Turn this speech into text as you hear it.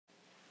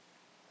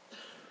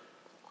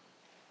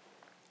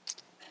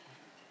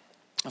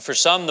For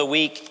some, the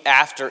week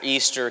after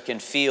Easter can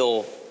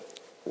feel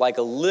like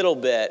a little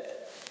bit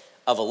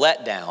of a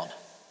letdown.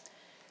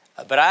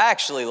 But I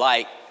actually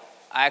like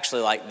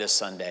this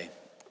Sunday.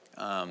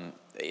 And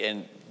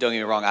don't get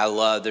me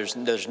wrong,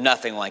 there's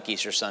nothing like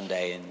Easter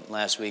Sunday, and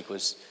last week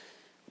was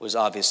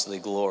obviously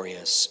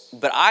glorious.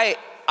 But I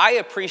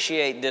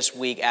appreciate this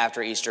week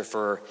after Easter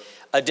for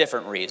a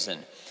different reason.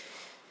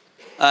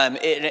 And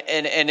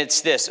it's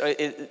this.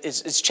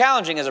 It's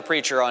challenging as a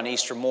preacher on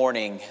Easter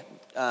morning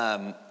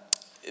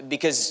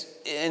because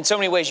in so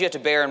many ways you have to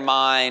bear in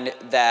mind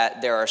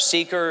that there are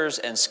seekers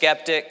and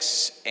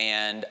skeptics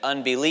and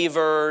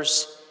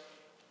unbelievers,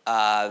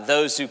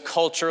 those who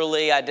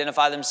culturally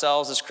identify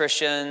themselves as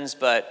Christians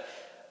but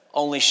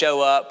only show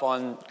up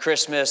on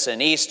Christmas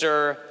and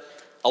Easter,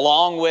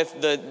 along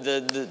with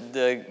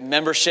the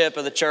membership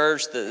of the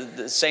church,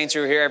 the saints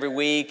who are here every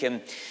week.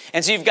 And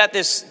so you've got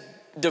this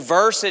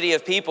diversity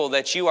of people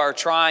that you are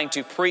trying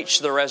to preach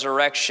the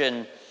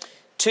resurrection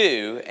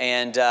to.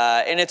 And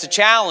it's a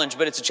challenge,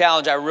 but it's a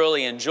challenge I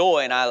really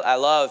enjoy, and I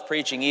love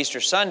preaching Easter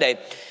Sunday.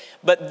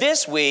 But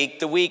this week,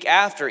 the week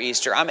after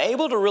Easter, I'm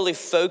able to really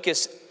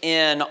focus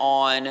in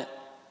on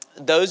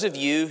those of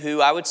you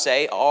who I would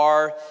say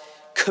are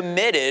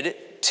committed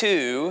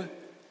to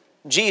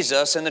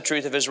Jesus and the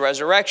truth of his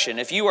resurrection.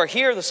 If you are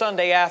here the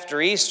Sunday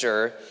after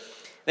Easter,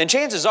 then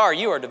chances are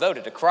you are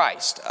devoted to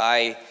Christ.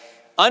 I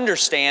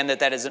understand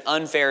that is an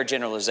unfair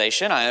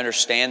generalization. I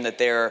understand that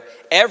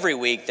every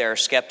week there are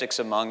skeptics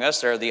among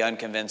us, there are the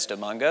unconvinced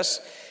among us,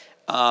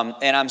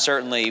 and I'm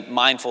certainly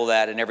mindful of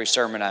that in every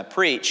sermon I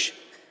preach.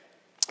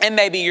 And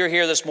maybe you're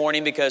here this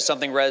morning because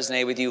something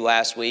resonated with you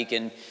last week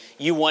and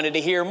you wanted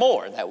to hear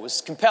more. That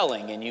was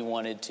compelling, and you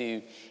wanted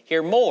to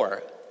hear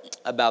more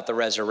about the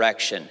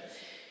resurrection.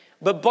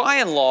 But by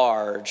and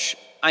large,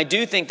 I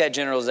do think that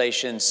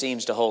generalization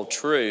seems to hold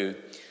true.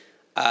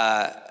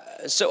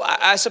 So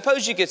I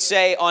suppose you could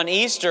say on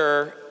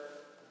Easter,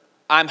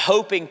 I'm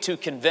hoping to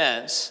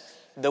convince.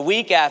 The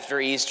week after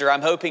Easter,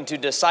 I'm hoping to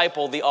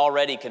disciple the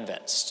already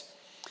convinced.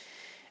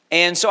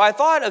 And so I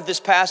thought of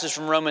this passage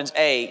from Romans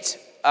 8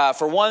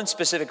 for one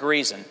specific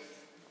reason.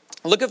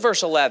 Look at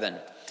verse 11.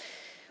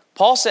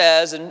 Paul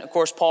says, and of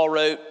course Paul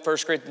wrote 1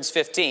 Corinthians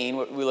 15,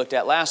 what we looked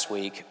at last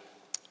week,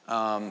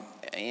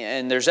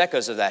 and there's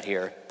echoes of that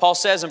here. Paul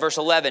says in verse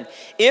 11,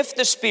 if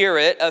the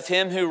spirit of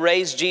him who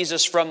raised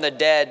Jesus from the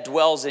dead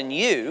dwells in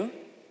you,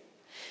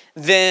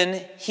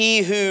 then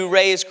he who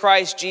raised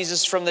Christ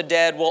Jesus from the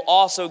dead will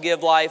also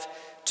give life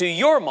to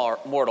your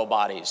mortal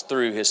bodies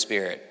through his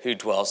spirit who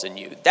dwells in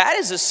you. That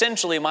is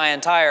essentially my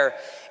entire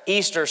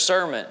Easter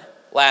sermon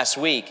last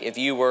week. If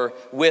you were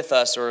with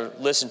us or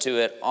listened to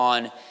it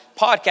on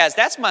podcast,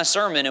 that's my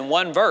sermon in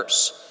one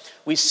verse.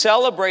 We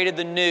celebrated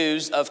the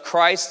news of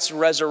Christ's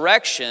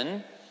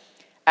resurrection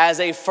as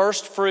a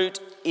first fruit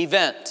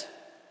event.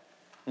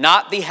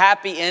 Not the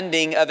happy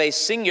ending of a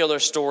singular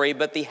story,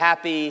 but the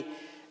happy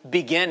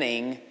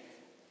beginning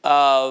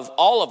of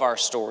all of our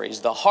stories,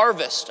 the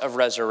harvest of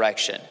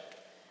resurrection.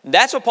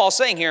 That's what Paul's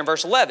saying here in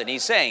verse 11.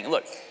 He's saying,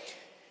 look,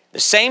 the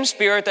same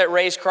spirit that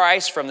raised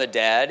Christ from the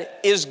dead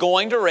is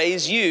going to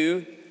raise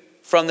you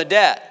from the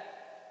dead.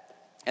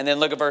 And then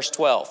look at verse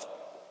 12.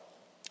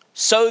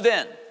 So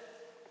then,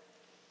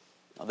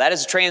 now that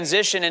is a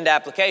transition into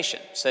application.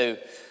 So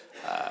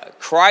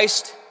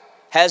Christ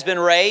has been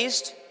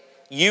raised.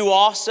 You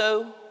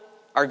also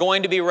are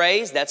going to be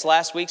raised. That's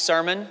last week's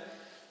sermon.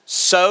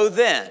 So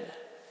then,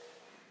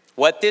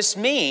 what this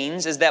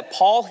means is that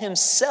Paul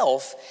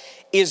himself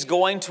is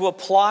going to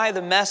apply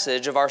the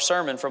message of our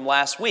sermon from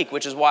last week,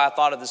 which is why I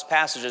thought of this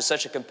passage as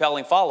such a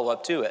compelling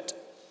follow-up to it.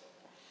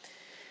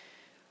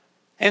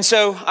 And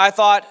so I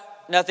thought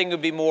nothing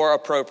would be more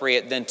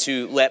appropriate than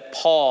to let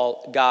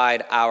Paul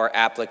guide our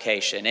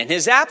application. And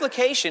his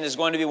application is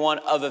going to be one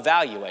of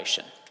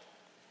evaluation.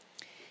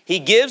 He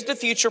gives the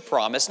future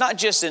promise, not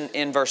just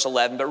in verse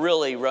 11, but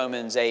really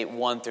Romans 8,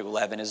 1 through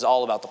 11 is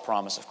all about the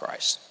promise of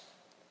Christ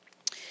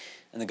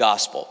and the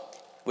gospel,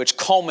 which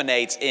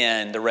culminates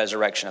in the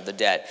resurrection of the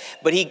dead.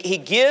 But he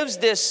gives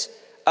this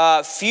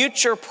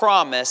future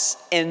promise,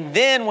 and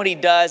then what he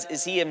does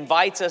is he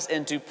invites us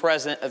into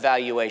present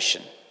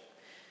evaluation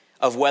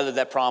of whether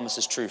that promise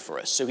is true for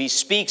us. So he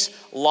speaks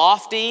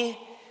lofty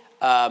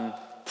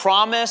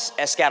promise,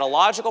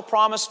 eschatological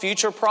promise,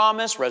 future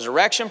promise,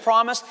 resurrection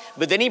promise,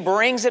 but then he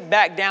brings it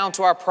back down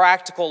to our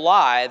practical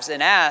lives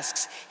and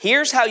asks,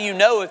 here's how you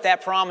know if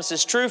that promise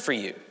is true for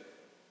you.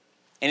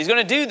 And he's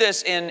going to do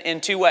this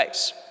in two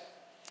ways.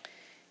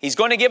 He's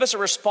going to give us a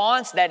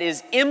response that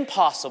is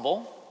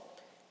impossible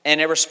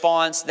and a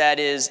response that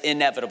is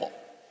inevitable.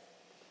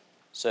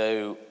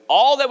 So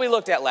all that we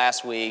looked at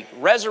last week,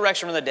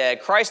 resurrection from the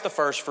dead, Christ the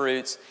first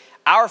fruits,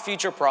 our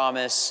future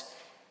promise,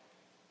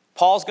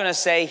 Paul's going to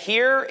say,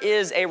 here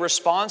is a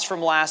response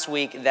from last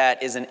week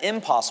that is an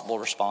impossible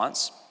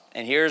response,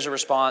 and here's a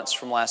response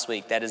from last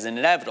week that is an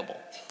inevitable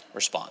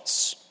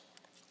response.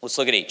 Let's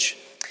look at each.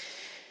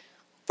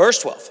 Verse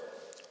 12.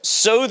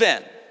 So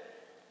then,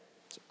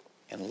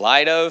 in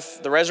light of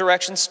the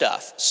resurrection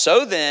stuff,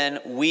 so then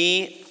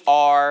we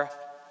are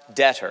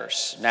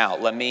debtors. Now,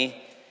 let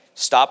me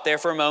Stop there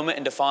for a moment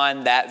and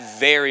define that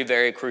very,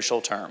 very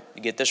crucial term.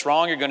 You get this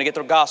wrong, you're going to get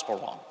the gospel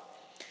wrong.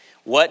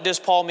 What does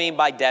Paul mean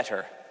by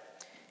debtor?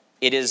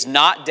 It is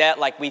not debt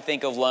like we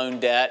think of loan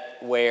debt,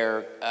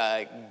 where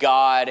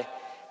God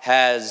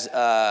has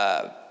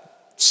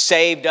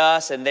saved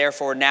us and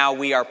therefore now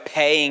we are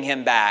paying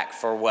him back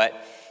for what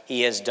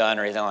he has done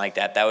or anything like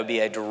that. That would be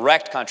a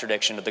direct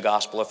contradiction to the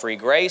gospel of free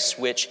grace,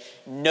 which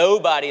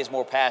nobody is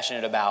more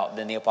passionate about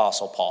than the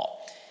Apostle Paul.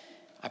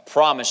 I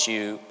promise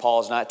you, Paul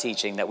is not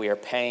teaching that we are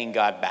paying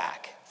God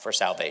back for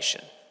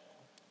salvation.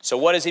 So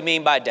what does he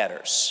mean by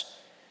debtors?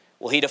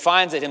 Well, he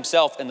defines it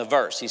himself in the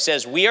verse. He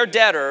says, we are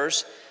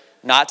debtors,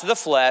 not to the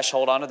flesh,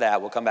 hold on to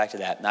that, we'll come back to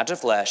that, not to the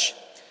flesh,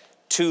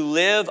 to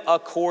live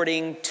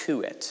according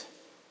to it.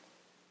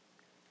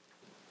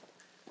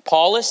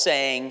 Paul is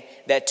saying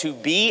that to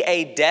be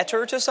a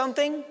debtor to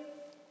something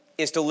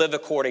is to live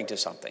according to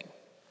something.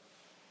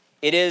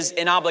 It is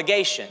an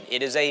obligation.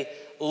 It is a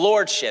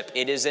lordship.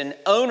 It is an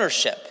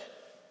ownership.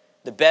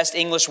 The best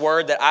English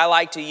word that I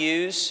like to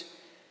use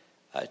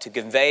to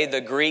convey the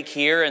Greek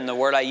here, and the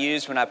word I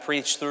used when I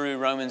preached through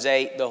Romans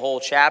 8, the whole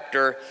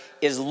chapter,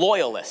 is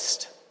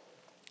loyalist.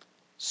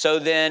 So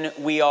then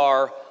we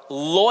are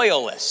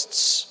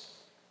loyalists,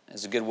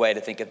 is a good way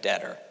to think of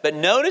debtor. But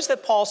notice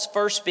that Paul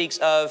first speaks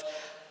of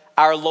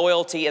our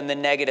loyalty in the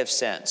negative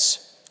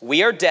sense.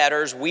 We are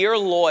debtors, we are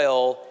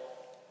loyal,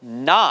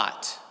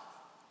 not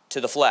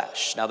to the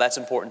flesh. Now that's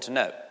important to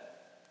note.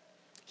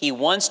 He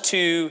wants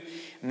to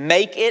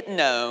make it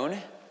known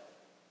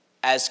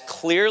as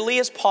clearly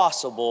as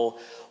possible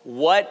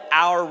what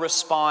our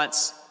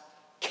response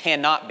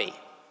cannot be.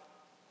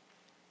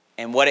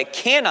 And what it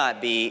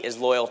cannot be is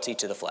loyalty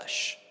to the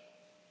flesh.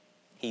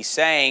 He's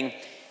saying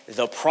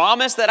the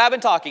promise that I've been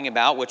talking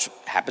about, which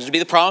happens to be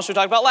the promise we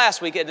talked about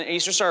last week at the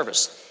Easter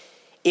service,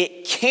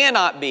 it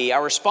cannot be,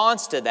 our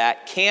response to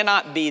that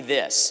cannot be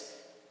this: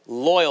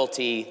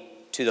 loyalty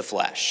to the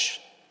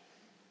flesh.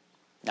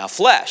 Now,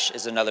 flesh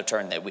is another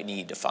term that we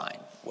need to define.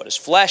 What does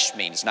flesh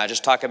mean? It's not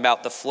just talking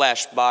about the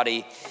flesh,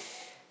 body,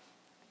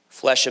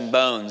 flesh and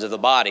bones of the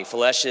body.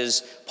 Flesh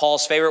is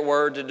Paul's favorite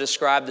word to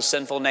describe the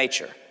sinful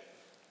nature.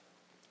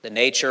 The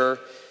nature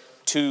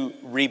to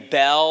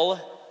rebel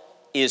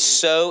is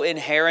so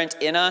inherent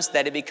in us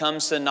that it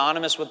becomes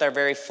synonymous with our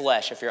very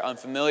flesh. If you're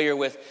unfamiliar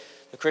with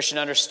the Christian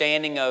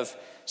understanding of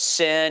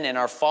sin and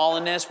our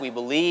fallenness, we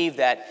believe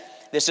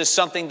that this is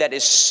something that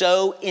is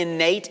so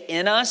innate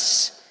in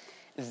us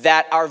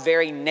that our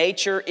very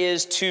nature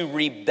is to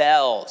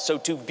rebel. So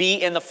to be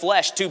in the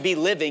flesh, to be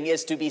living,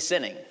 is to be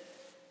sinning,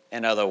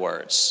 in other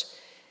words.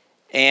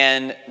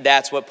 And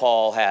that's what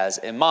Paul has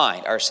in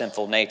mind, our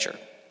sinful nature.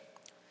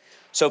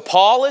 So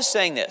Paul is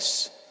saying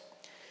this: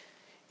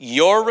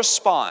 your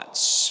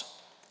response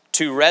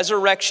to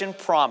resurrection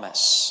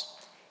promise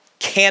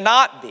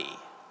cannot be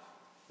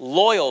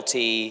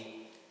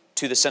loyalty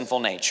to the sinful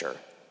nature.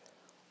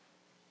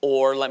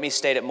 Or let me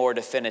state it more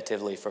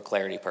definitively for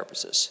clarity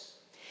purposes.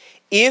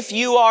 If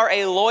you are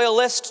a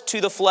loyalist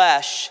to the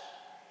flesh,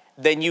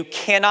 then you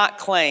cannot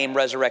claim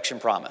resurrection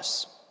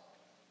promise.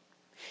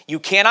 You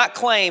cannot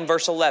claim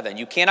verse 11.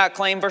 You cannot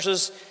claim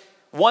verses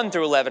 1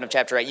 through 11 of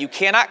chapter 8. You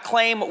cannot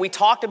claim what we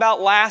talked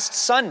about last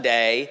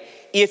Sunday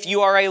if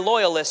you are a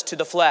loyalist to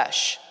the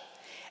flesh.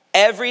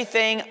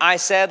 Everything I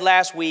said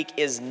last week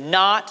is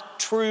not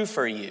true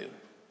for you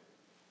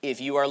if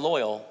you are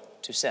loyal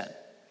to sin.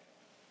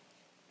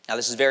 Now,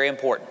 this is very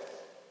important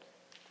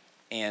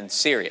and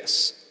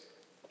serious,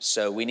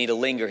 so we need to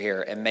linger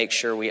here and make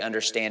sure we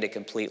understand it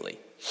completely.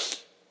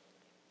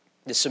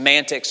 The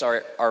semantics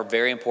are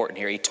very important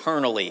here,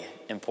 eternally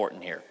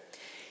important here.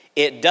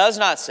 It does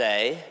not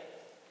say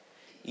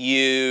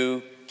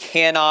you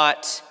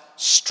cannot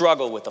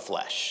struggle with the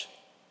flesh.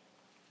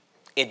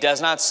 It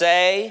does not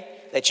say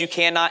that you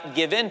cannot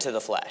give in to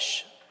the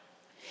flesh.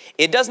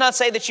 It does not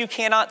say that you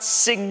cannot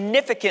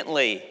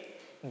significantly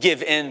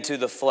give in to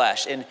the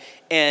flesh in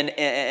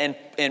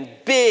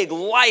big,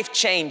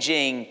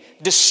 life-changing,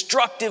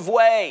 destructive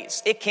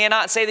ways. It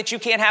cannot say that you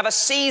can't have a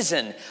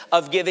season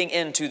of giving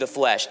in to the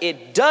flesh.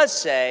 It does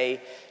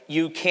say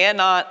you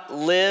cannot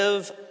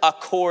live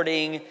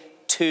according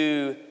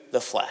to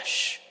the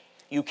flesh.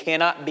 You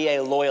cannot be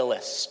a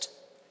loyalist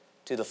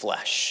to the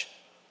flesh.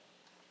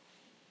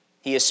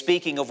 He is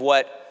speaking of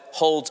what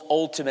holds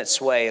ultimate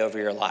sway over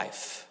your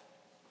life.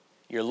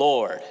 Your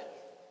Lord,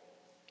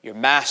 your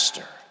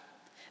Master,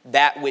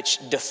 that which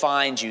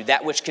defines you,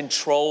 that which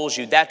controls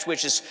you, that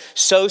which is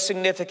so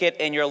significant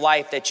in your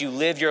life that you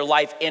live your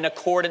life in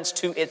accordance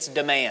to its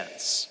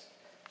demands.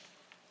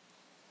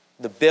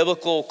 The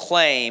biblical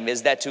claim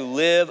is that to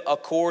live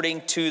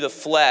according to the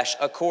flesh,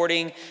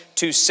 according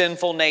to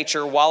sinful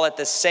nature, while at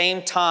the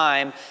same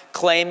time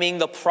claiming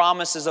the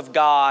promises of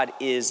God,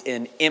 is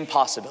an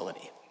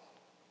impossibility.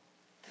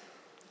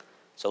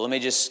 So let me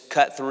just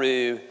cut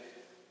through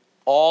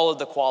all of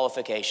the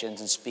qualifications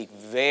and speak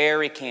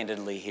very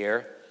candidly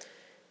here.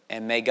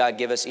 And may God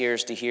give us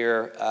ears to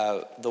hear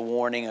the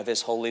warning of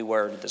His holy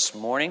word this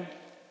morning.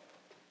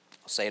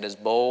 I'll say it as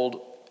bold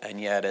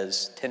and yet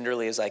as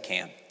tenderly as I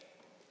can.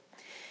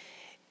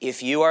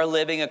 If you are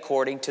living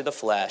according to the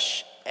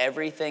flesh,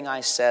 everything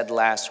I said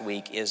last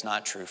week is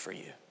not true for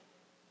you.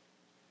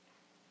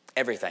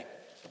 Everything.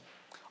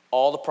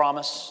 All the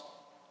promise,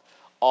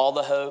 all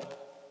the hope,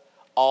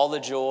 all the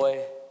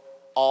joy,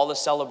 all the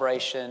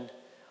celebration,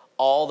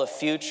 all the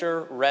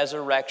future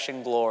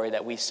resurrection glory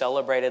that we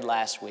celebrated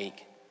last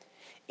week.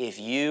 If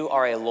you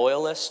are a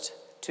loyalist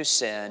to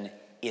sin,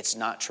 it's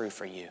not true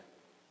for you.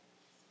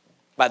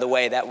 By the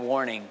way, that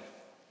warning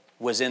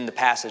was in the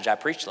passage I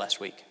preached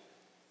last week.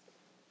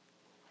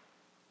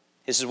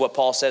 This is what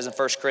Paul says in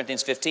 1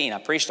 Corinthians 15. I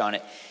preached on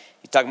it.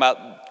 He's talking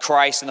about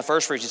Christ and the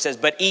first fruits. He says,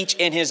 but each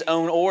in his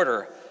own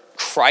order.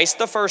 Christ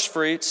the first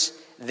fruits,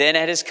 then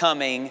at his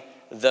coming,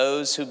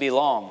 those who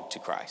belong to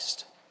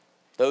Christ.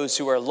 Those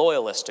who are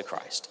loyalists to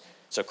Christ.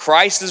 So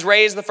Christ is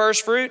raised the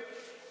first fruit,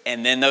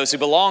 and then those who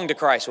belong to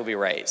Christ will be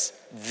raised.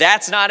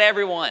 That's not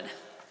everyone.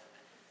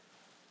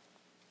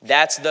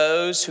 That's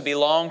those who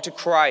belong to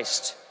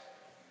Christ.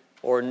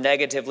 Or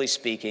negatively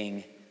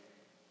speaking,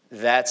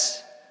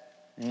 that's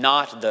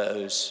not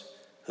those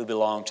who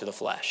belong to the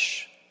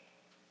flesh,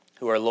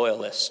 who are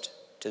loyalists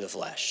to the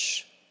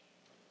flesh.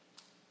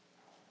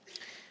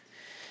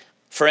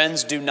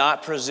 Friends, do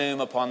not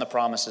presume upon the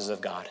promises of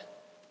God.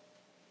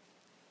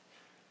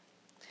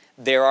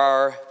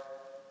 There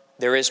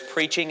is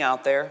preaching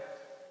out there,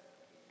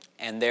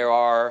 and there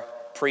are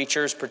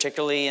preachers,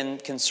 particularly in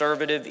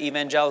conservative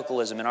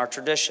evangelicalism in our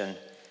tradition,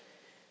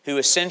 who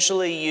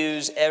essentially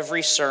use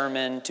every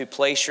sermon to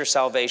place your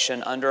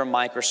salvation under a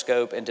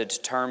microscope and to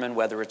determine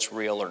whether it's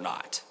real or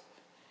not.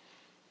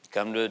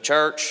 Come to a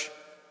church,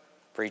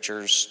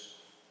 preachers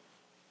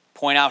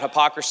point out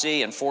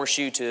hypocrisy and force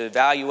you to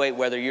evaluate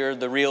whether you're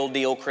the real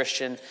deal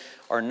Christian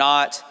or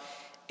not,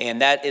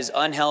 and that is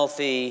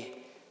unhealthy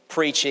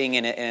preaching,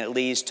 and it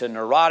leads to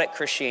neurotic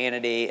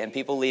Christianity and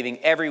people leaving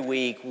every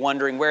week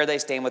wondering where they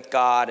stand with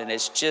God, and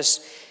it's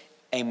just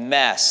a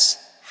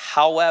mess.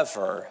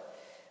 However,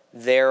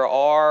 there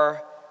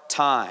are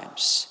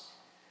times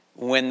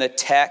when the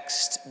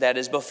text that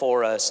is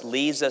before us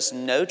leaves us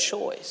no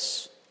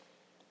choice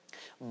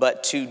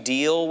but to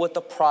deal with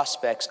the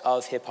prospects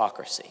of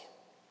hypocrisy.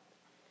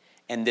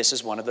 And this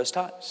is one of those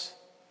times.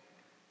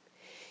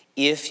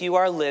 If you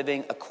are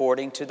living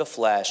according to the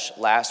flesh,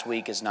 last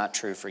week is not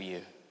true for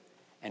you.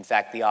 In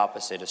fact, the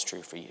opposite is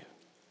true for you.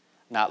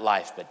 Not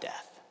life, but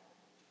death.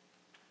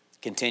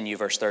 Continue,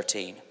 verse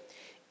 13.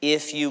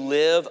 If you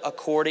live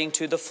according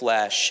to the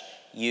flesh,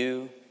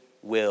 you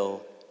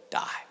will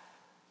die.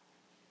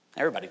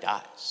 Everybody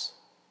dies.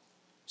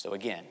 So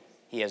again,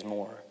 he has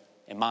more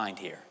in mind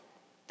here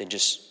than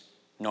just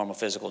normal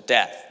physical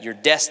death. Your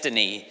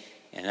destiny,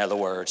 in other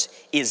words,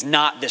 is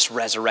not this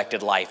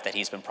resurrected life that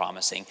he's been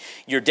promising.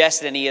 Your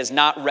destiny is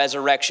not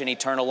resurrection,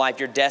 eternal life.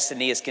 Your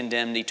destiny is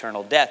condemned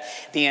eternal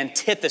death. The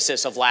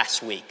antithesis of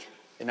last week,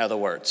 in other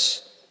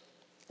words.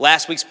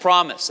 Last week's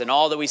promise and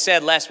all that we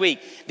said last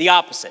week, the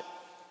opposite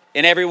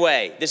in every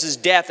way. This is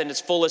death in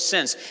its fullest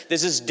sense.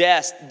 This is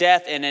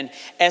death in an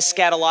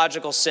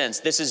eschatological sense.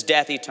 This is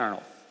death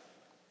eternal.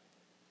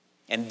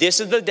 And this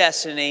is the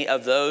destiny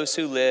of those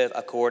who live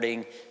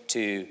according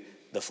to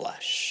the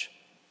flesh.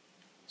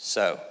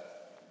 So,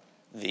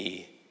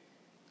 the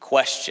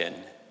question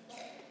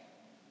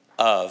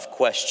of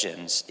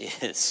questions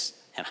is,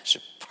 and I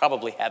should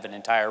probably have an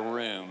entire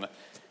room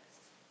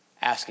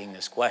asking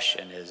this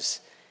question, is,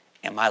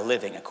 am I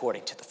living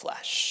according to the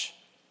flesh?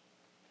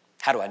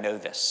 How do I know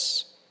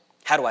this?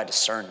 How do I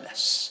discern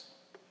this?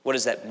 What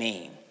does that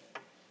mean?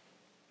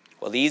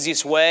 Well, the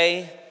easiest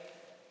way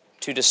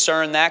to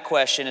discern that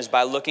question is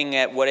by looking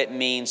at what it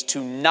means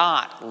to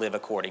not live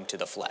according to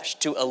the flesh,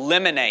 to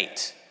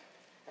eliminate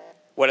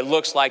what it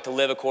looks like to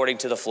live according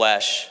to the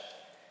flesh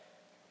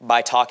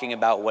by talking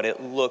about what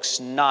it looks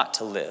not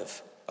to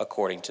live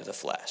according to the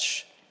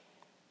flesh.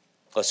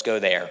 Let's go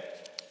there.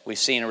 We've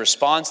seen a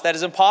response that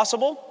is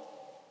impossible.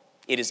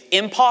 It is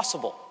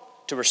impossible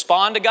to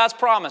respond to God's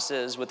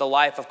promises with a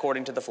life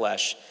according to the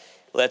flesh.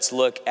 Let's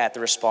look at the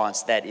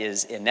response that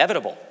is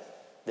inevitable.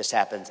 This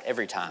happens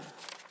every time.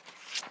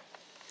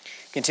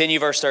 Continue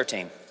verse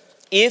 13.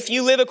 If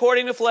you live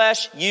according to the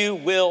flesh, you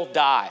will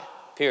die.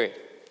 Period.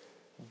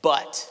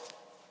 But,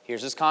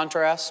 here's his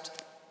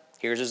contrast.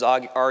 Here's his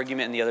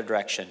argument in the other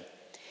direction.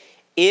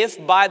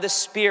 If by the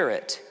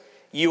Spirit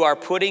you are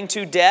putting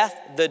to death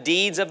the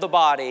deeds of the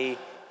body,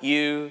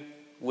 you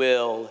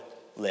will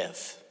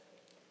live.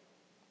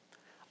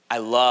 I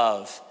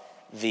love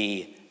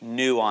the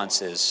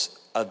nuances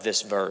of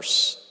this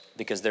verse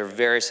because they're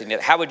very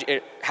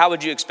significant. How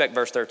would you expect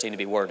verse 13 to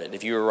be worded?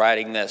 If you were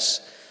writing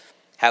this,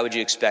 how would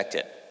you expect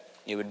it?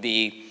 It would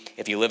be,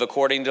 if you live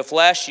according to the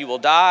flesh, you will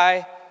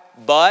die.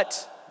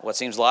 But what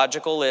seems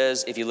logical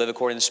is, if you live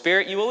according to the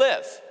Spirit, you will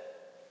live.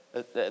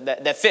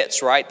 That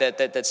fits, right?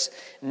 That's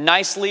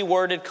nicely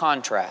worded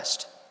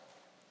contrast.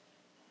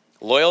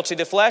 Loyal to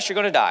the flesh, you're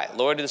going to die.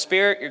 Loyal to the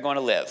Spirit, you're going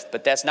to live.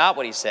 But that's not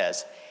what he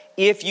says.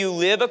 If you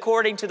live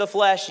according to the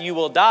flesh, you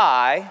will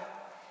die.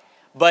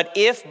 But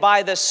if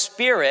by the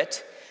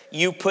Spirit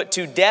you put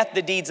to death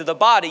the deeds of the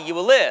body, you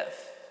will live.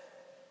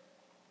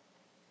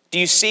 Do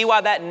you see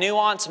why that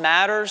nuance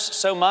matters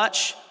so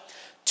much?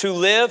 To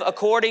live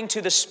according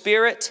to the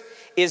Spirit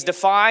is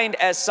defined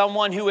as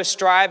someone who is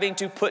striving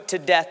to put to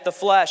death the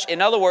flesh.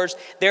 In other words,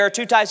 there are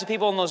two types of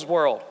people in this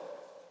world.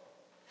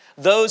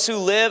 Those who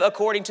live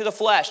according to the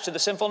flesh, to the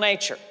sinful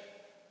nature.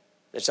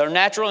 It's our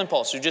natural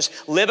impulse, who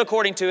just live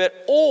according to it,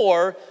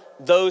 or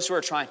those who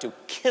are trying to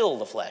kill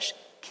the flesh,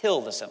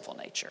 kill the sinful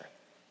nature.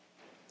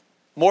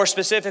 More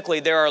specifically,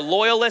 there are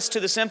loyalists to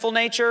the sinful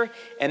nature,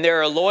 and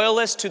there are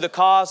loyalists to the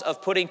cause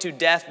of putting to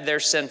death their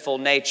sinful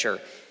nature.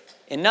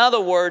 In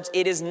other words,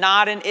 it is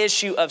not an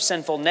issue of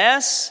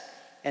sinfulness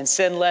and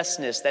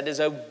sinlessness. That is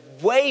a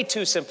way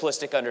too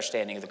simplistic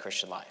understanding of the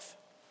Christian life.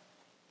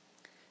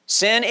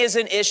 Sin is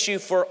an issue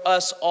for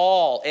us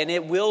all, and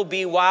it will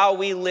be while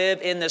we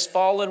live in this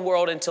fallen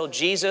world until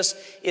Jesus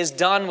is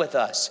done with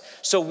us.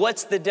 So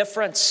what's the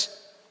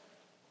difference?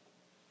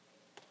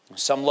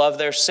 Some love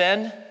their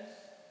sin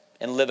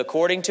and live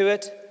according to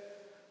it.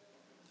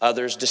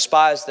 Others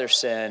despise their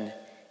sin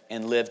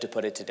and live to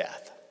put it to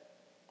death.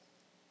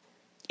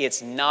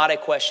 It's not a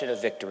question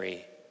of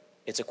victory.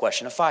 It's a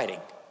question of fighting.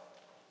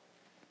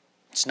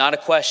 It's not a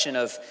question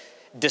of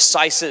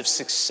decisive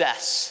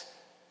success.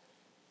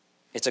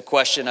 It's a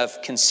question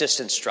of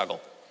consistent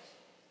struggle.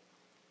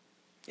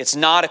 It's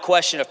not a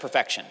question of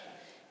perfection.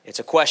 It's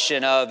a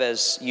question of,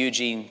 as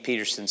Eugene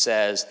Peterson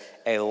says,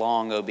 a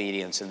long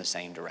obedience in the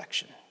same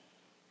direction.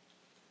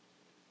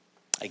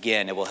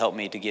 Again, it will help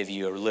me to give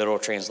you a literal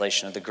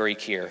translation of the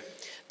Greek here.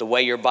 The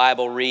way your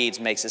Bible reads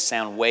makes it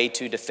sound way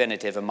too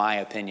definitive, in my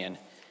opinion,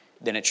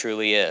 than it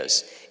truly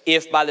is.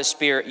 If by the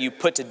Spirit you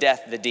put to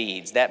death the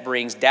deeds, that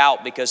brings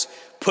doubt because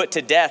put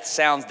to death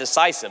sounds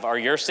decisive. Are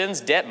your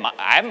sins dead?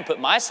 I haven't put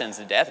my sins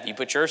to death. Have you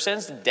put your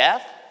sins to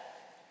death?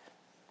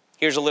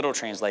 Here's a literal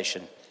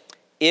translation.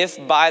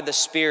 If by the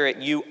Spirit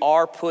you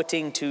are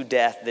putting to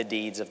death the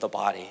deeds of the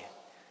body.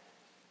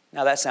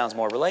 Now that sounds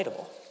more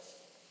relatable.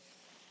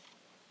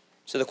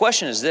 So the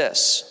question is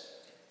this.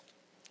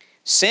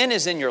 Sin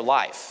is in your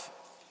life.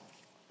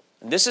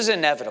 And this is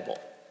inevitable.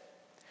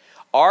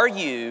 Are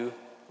you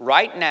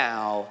right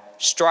now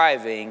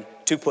striving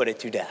to put it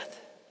to death?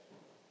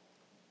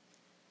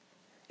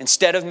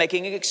 Instead of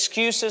making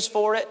excuses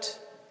for it,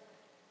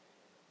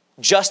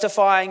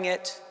 justifying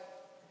it,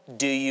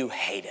 do you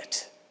hate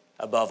it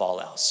above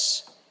all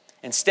else?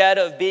 Instead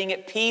of being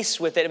at peace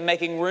with it and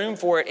making room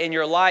for it in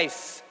your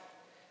life,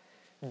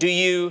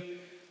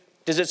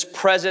 does its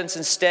presence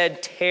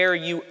instead tear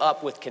you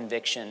up with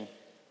conviction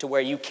to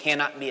where you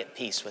cannot be at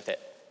peace with it?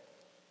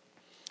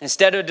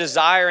 Instead of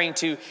desiring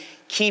to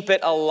keep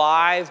it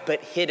alive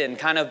but hidden,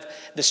 kind of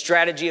the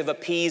strategy of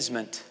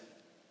appeasement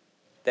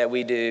that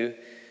we do,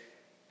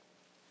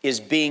 is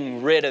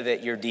being rid of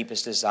it your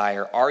deepest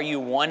desire? Are you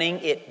wanting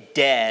it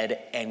dead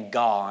and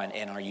gone,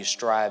 and are you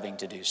striving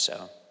to do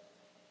so?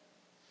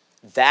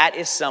 That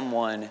is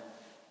someone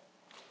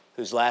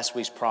whose last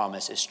week's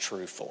promise is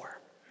true for.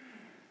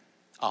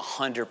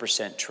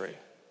 100% true.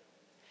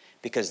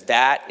 Because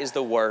that is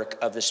the work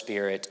of the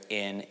Spirit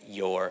in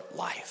your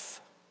life.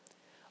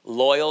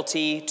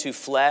 Loyalty to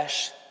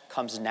flesh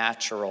comes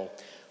natural.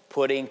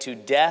 Putting to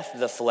death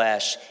the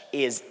flesh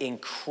is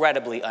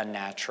incredibly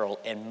unnatural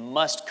and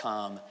must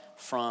come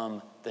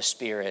from the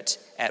Spirit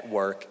at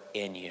work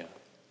in you.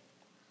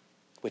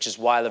 Which is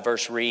why the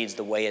verse reads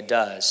the way it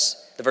does.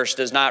 The verse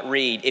does not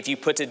read, if you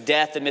put to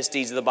death the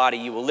misdeeds of the body,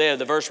 you will live.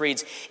 The verse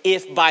reads,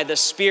 if by the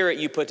Spirit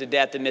you put to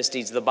death the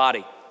misdeeds of the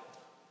body.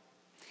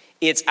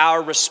 It's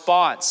our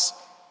response.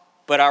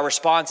 But our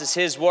response is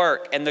His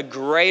work. And the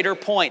greater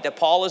point that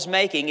Paul is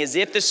making is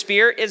if the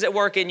Spirit is at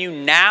work in you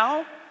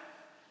now,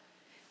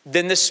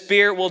 then the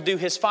Spirit will do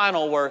His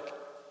final work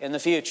in the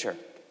future. It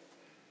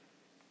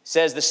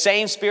says the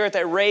same Spirit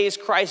that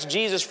raised Christ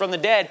Jesus from the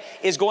dead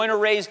is going to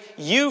raise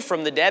you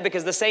from the dead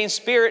because the same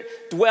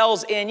Spirit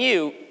dwells in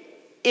you,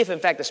 if in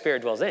fact the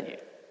Spirit dwells in you.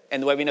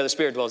 And the way we know the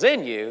Spirit dwells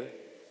in you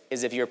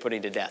is if you're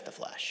putting to death the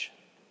flesh.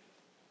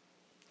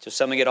 So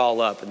summing it all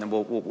up, and then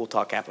we'll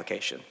talk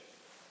application.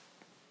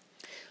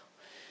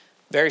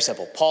 Very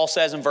simple. Paul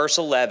says in verse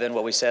 11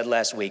 what we said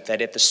last week,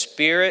 that if the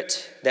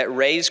Spirit that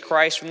raised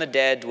Christ from the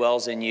dead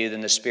dwells in you,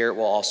 then the Spirit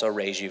will also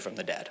raise you from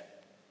the dead.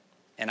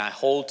 And I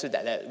hold to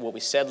that what we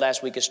said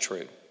last week is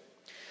true.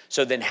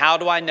 So then how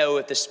do I know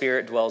if the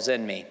Spirit dwells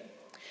in me?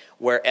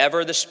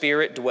 Wherever the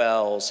Spirit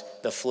dwells,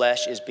 the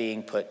flesh is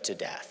being put to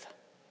death.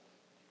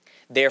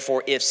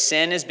 Therefore, if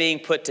sin is being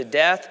put to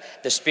death,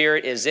 the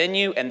Spirit is in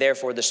you, and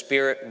therefore the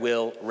Spirit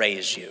will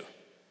raise you.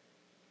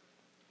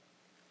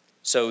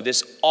 So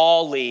this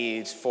all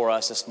leads for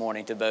us this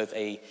morning to both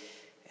a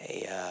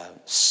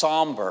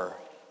somber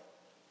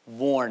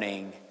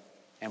warning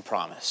and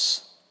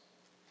promise.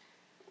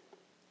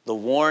 The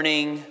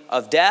warning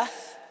of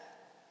death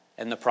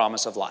and the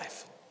promise of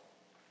life.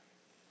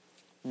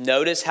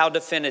 Notice how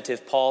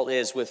definitive Paul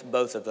is with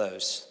both of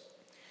those.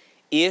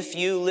 If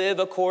you live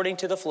according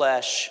to the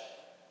flesh,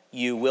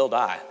 you will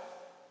die.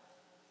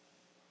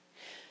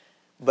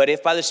 But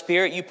if by the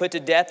Spirit you put to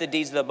death the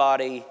deeds of the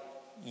body,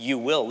 you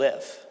will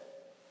live.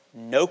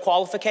 No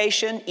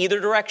qualification, either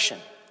direction.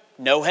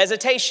 No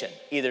hesitation,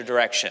 either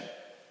direction.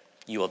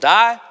 You will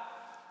die,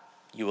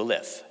 you will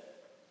live.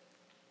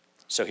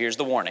 So here's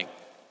the warning.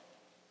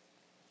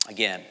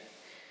 Again,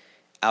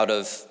 out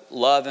of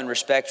love and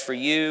respect for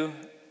you,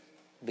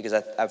 because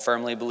I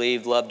firmly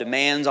believe love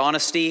demands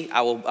honesty,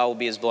 I will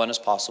be as blunt as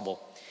possible.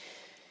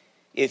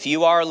 If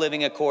you are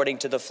living according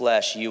to the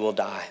flesh, you will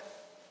die.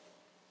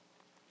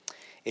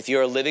 If you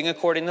are living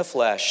according to the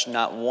flesh,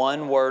 not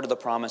one word of the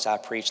promise I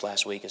preached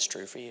last week is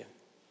true for you.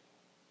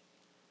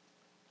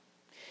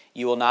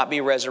 You will not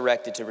be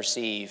resurrected to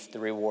receive the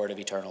reward of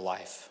eternal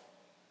life.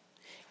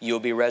 You will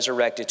be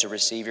resurrected to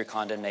receive your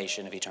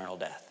condemnation of eternal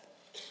death.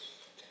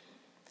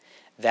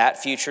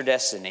 That future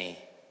destiny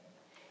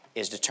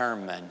is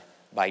determined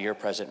by your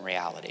present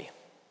reality.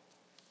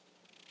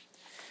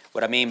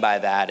 What I mean by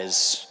that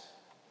is,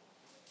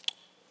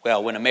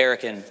 well, when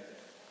American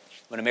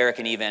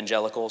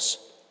evangelicals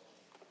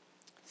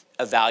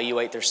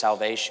evaluate their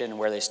salvation and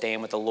where they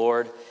stand with the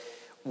Lord,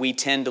 we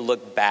tend to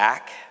look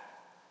back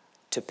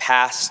to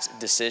past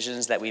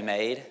decisions that we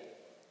made.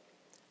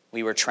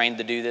 We were trained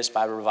to do this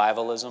by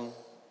revivalism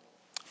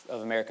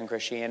of American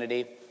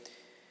Christianity.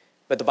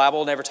 But the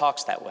Bible never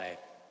talks that way.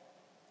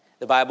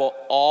 The Bible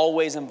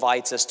always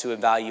invites us to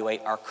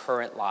evaluate our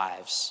current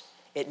lives.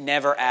 It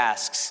never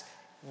asks,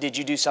 did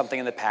you do something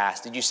in the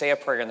past? Did you say a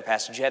prayer in the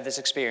past? Did you have this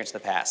experience in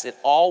the past? It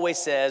always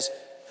says,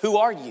 who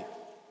are you?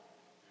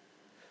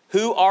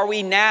 Who are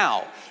we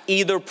now?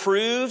 Either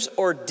proves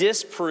or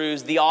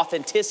disproves the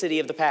authenticity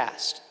of the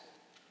past.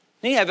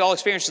 You have all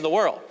experiences in the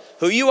world.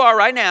 Who you are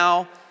right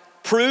now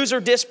proves or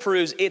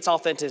disproves its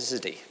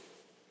authenticity.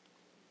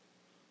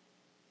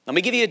 Let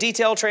me give you a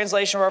detailed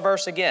translation of our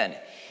verse again.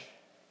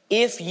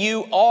 If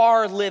you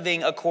are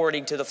living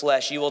according to the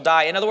flesh, you will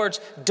die. In other words,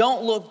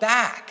 don't look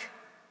back.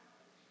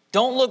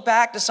 Don't look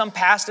back to some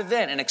past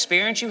event, an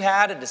experience you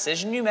had, a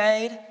decision you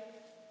made,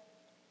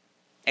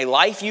 a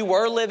life you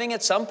were living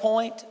at some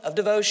point of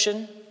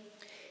devotion.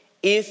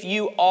 If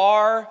you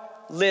are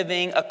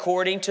living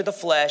according to the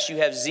flesh, you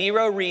have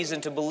zero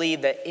reason to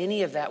believe that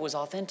any of that was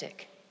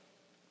authentic.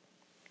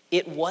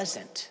 It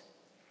wasn't.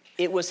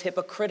 It was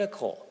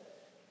hypocritical.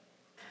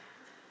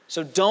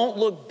 So don't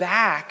look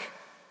back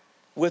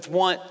with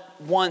what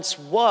once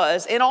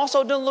was, and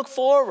also don't look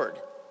forward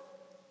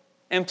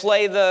and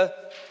play the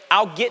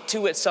I'll get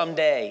to it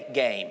someday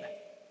game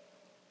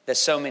that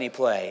so many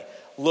play.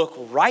 Look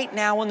right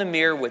now in the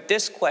mirror with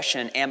this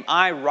question: am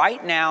I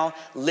right now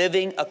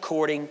living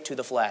according to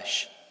the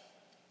flesh?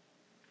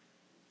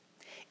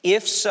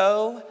 If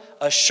so,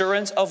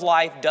 assurance of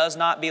life does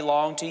not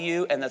belong to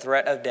you, and the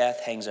threat of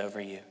death hangs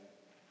over you.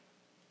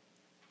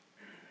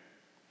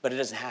 But it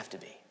doesn't have to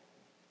be.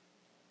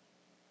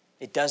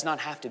 It does not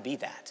have to be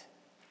that.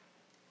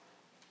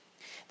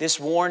 This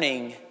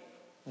warning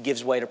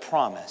gives way to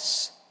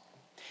promise,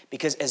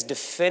 because as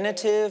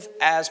definitive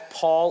as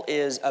Paul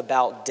is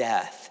about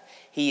death,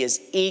 he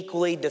is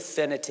equally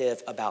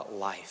definitive about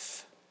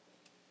life.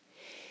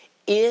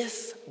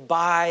 If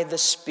by the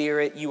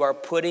Spirit you are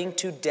putting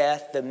to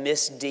death the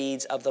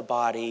misdeeds of the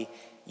body,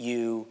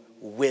 you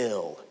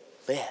will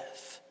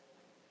live.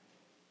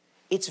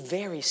 It's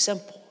very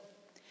simple.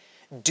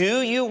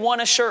 Do you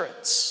want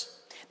assurance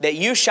that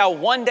you shall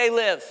one day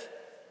live?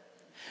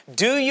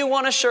 Do you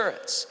want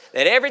assurance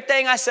that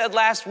everything I said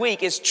last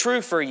week is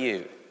true for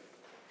you?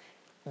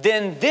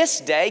 Then this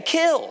day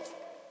kill.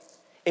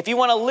 If you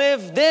want to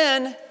live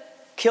then,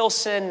 kill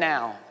sin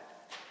now.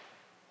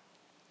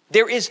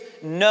 There is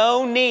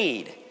no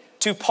need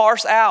to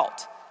parse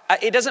out.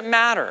 It doesn't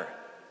matter.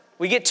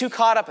 We get too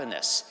caught up in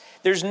this.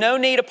 There's no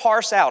need to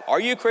parse out, are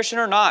you a Christian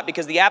or not?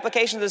 Because the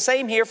application is the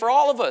same here for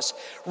all of us.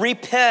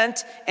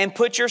 Repent and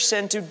put your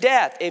sin to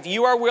death. If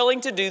you are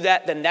willing to do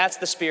that, then that's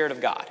the Spirit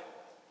of God.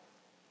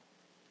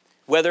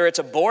 Whether it's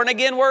a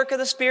born-again work of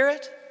the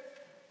Spirit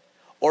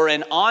or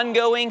an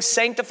ongoing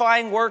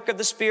sanctifying work of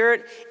the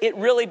Spirit, it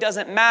really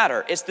doesn't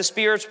matter. It's the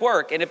Spirit's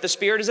work. And if the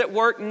Spirit is at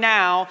work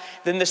now,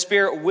 then the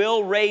Spirit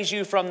will raise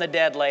you from the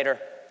dead later.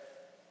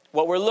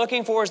 What we're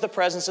looking for is the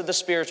presence of the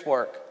Spirit's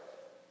work.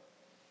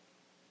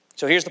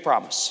 So here's the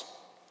promise.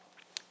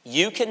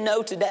 You can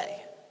know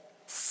today,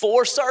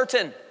 for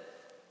certain,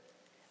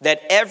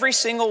 that every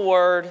single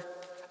word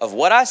of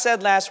what I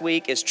said last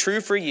week is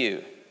true for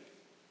you.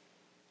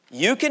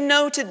 You can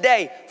know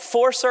today,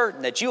 for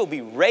certain, that you will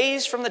be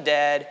raised from the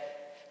dead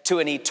to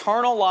an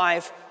eternal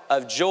life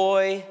of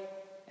joy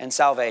and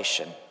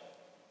salvation.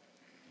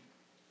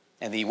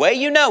 And the way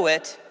you know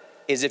it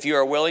is if you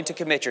are willing to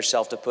commit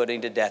yourself to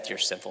putting to death your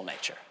sinful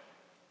nature.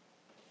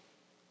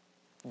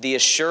 The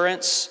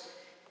assurance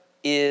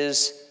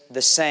is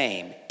the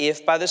same.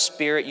 If by the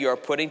Spirit you are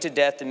putting to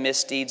death the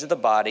misdeeds of the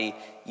body,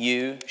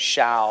 you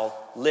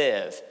shall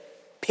live.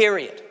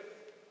 Period.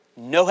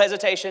 No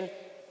hesitation,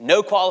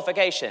 no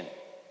qualification.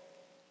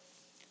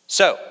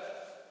 So,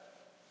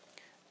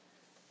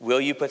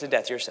 will you put to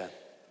death your sin?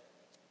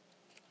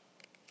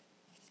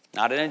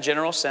 Not in a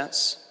general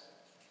sense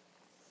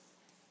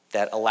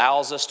that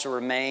allows us to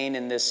remain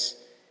in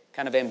this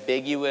kind of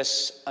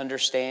ambiguous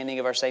understanding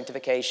of our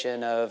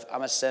sanctification of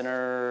I'm a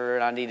sinner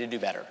and I need to do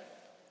better.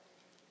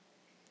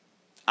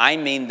 I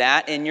mean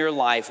that in your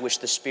life which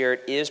the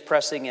Spirit is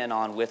pressing in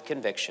on with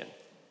conviction.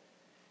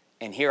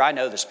 And here I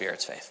know the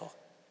Spirit's faithful.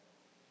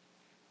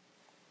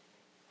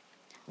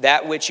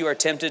 That which you are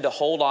tempted to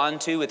hold on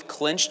to with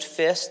clenched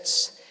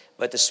fists,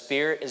 but the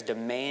Spirit is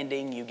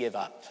demanding you give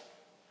up.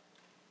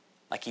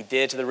 Like he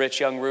did to the rich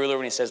young ruler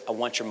when he says, I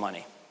want your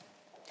money.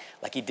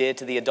 Like he did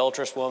to the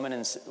adulterous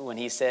woman when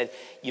he said,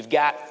 you've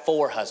got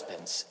 4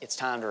 husbands. It's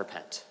time to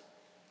repent.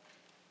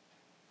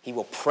 He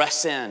will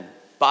press in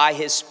by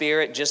his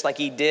Spirit, just like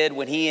he did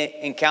when he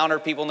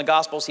encountered people in the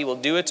Gospels. He will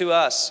do it to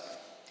us.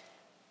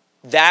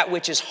 That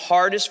which is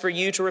hardest for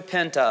you to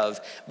repent of,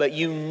 but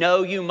you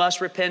know you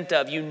must repent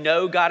of, you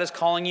know God is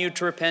calling you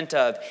to repent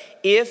of.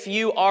 If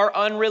you are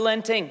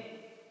unrelenting,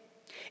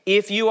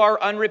 if you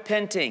are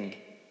unrepenting,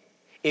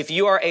 if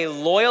you are a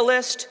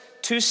loyalist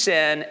to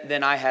sin,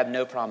 then I have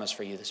no promise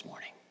for you this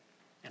morning.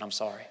 And I'm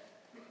sorry.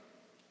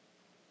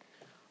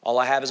 All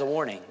I have is a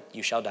warning.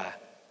 You shall die.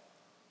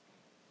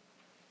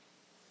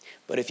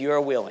 But if you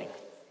are willing,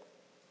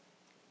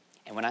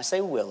 and when I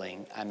say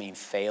willing, I mean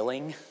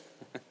failing,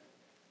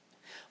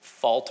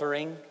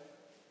 faltering,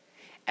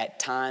 at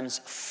times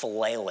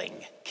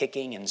flailing,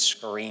 kicking and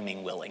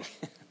screaming willing.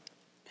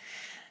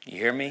 You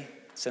hear me,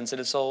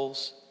 sensitive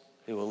souls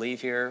who will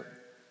leave here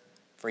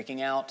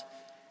freaking out?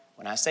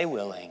 When I say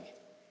willing,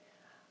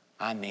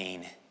 I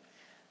mean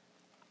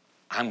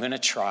I'm going to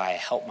try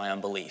help my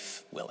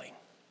unbelief willing.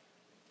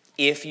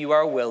 If you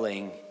are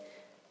willing,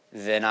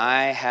 then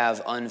I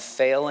have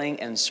unfailing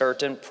and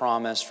certain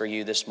promise for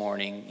you this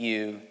morning.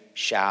 You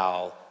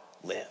shall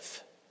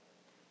live.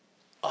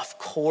 Of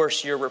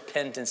course your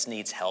repentance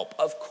needs help.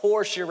 Of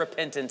course your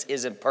repentance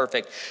isn't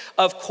perfect.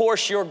 Of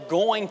course you're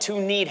going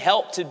to need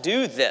help to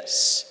do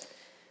this.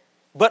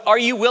 But are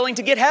you willing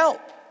to get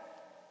help?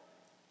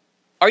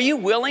 Are you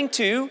willing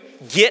to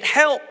get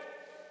help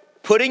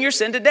putting your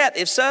sin to death?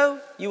 If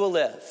so, you will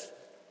live.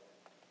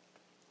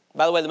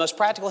 By the way, the most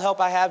practical help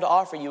I have to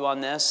offer you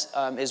on this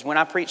is when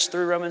I preach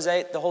through Romans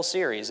 8, the whole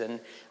series. And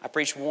I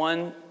preached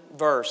one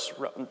verse,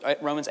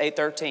 Romans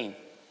 8:13,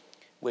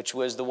 which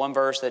was the one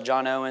verse that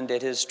John Owen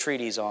did his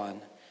treatise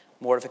on,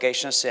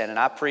 mortification of sin. And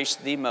I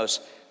preached the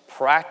most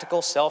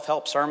practical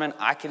self-help sermon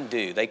I can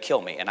do. They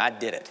kill me, and I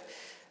did it.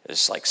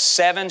 It's like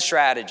 7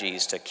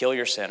 strategies to kill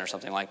your sin or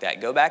something like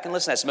that. Go back and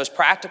listen. That's the most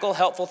practical,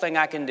 helpful thing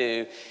I can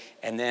do.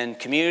 And then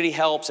community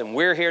helps, and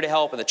we're here to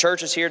help, and the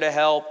church is here to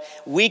help.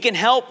 We can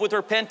help with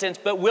repentance,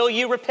 but will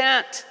you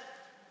repent?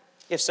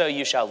 If so,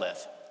 you shall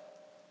live.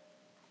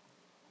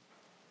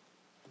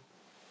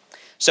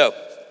 So,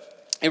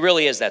 it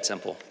really is that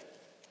simple.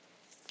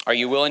 Are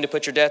you willing to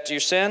put your death to your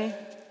sin?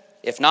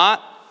 If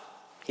not,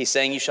 he's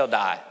saying you shall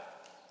die.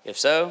 If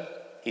so,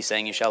 he's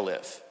saying you shall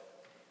live.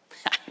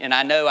 And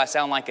I know I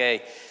sound like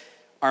a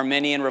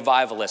Arminian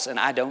revivalist, and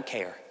I don't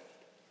care.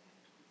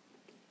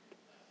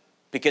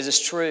 Because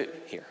it's true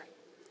here.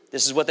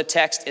 This is what the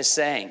text is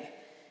saying.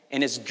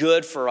 And it's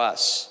good for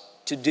us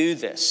to do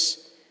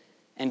this.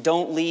 And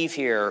don't leave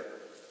here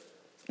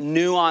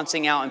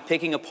nuancing out and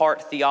picking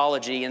apart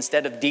theology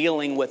instead of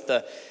dealing with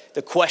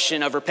the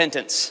question of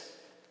repentance.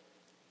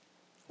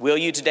 Will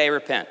you today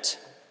repent?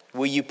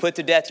 Will you put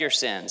to death your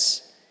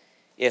sins?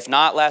 If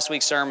not, last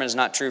week's sermon is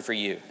not true for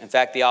you. In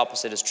fact, the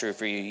opposite is true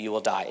for you. You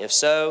will die. If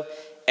so,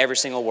 every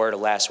single word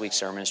of last week's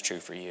sermon is true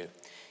for you.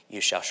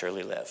 You shall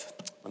surely live.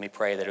 Let me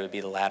pray that it would be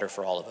the latter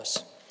for all of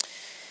us.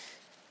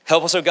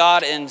 Help us, O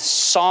God, in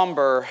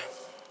somber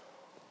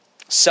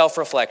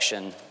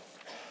self-reflection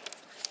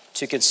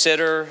to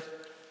consider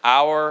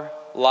our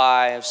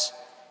lives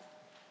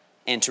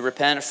and to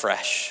repent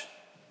afresh.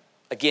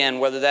 Again,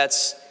 whether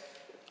that's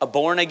a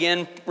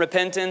born-again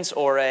repentance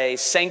or a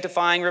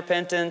sanctifying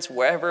repentance,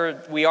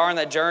 wherever we are in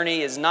that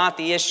journey is not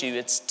the issue.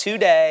 It's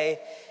today,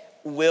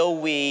 will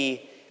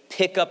we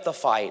pick up the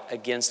fight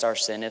against our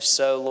sin? If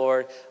so,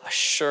 Lord,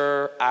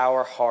 assure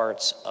our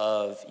hearts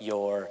of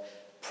your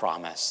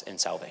promise and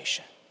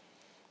salvation.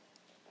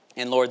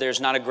 And Lord,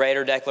 there's not a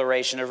greater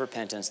declaration of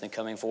repentance than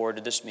coming forward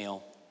to this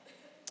meal.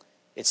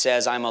 It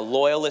says, I'm a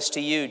loyalist to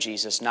you,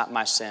 Jesus, not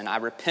my sin. I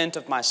repent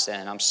of my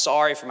sin. I'm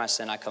sorry for my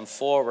sin. I come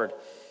forward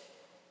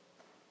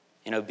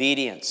in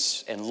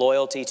obedience and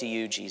loyalty to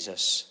you,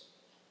 Jesus.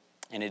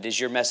 And it is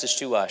your message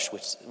to us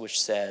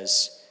which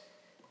says,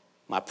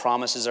 my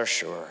promises are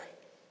sure.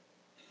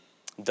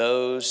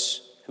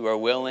 Those who are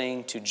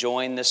willing to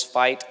join this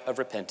fight of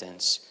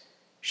repentance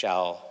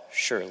shall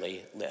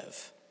surely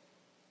live.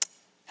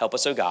 Help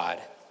us, O God,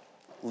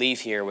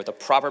 leave here with a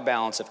proper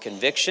balance of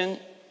conviction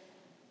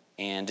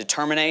and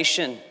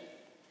determination,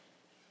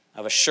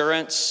 of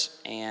assurance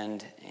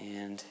and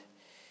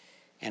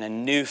a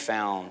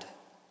newfound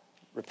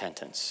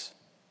repentance.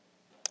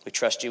 We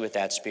trust you with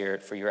that,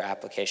 Spirit, for your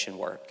application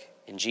work.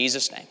 In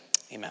Jesus' name,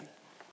 amen.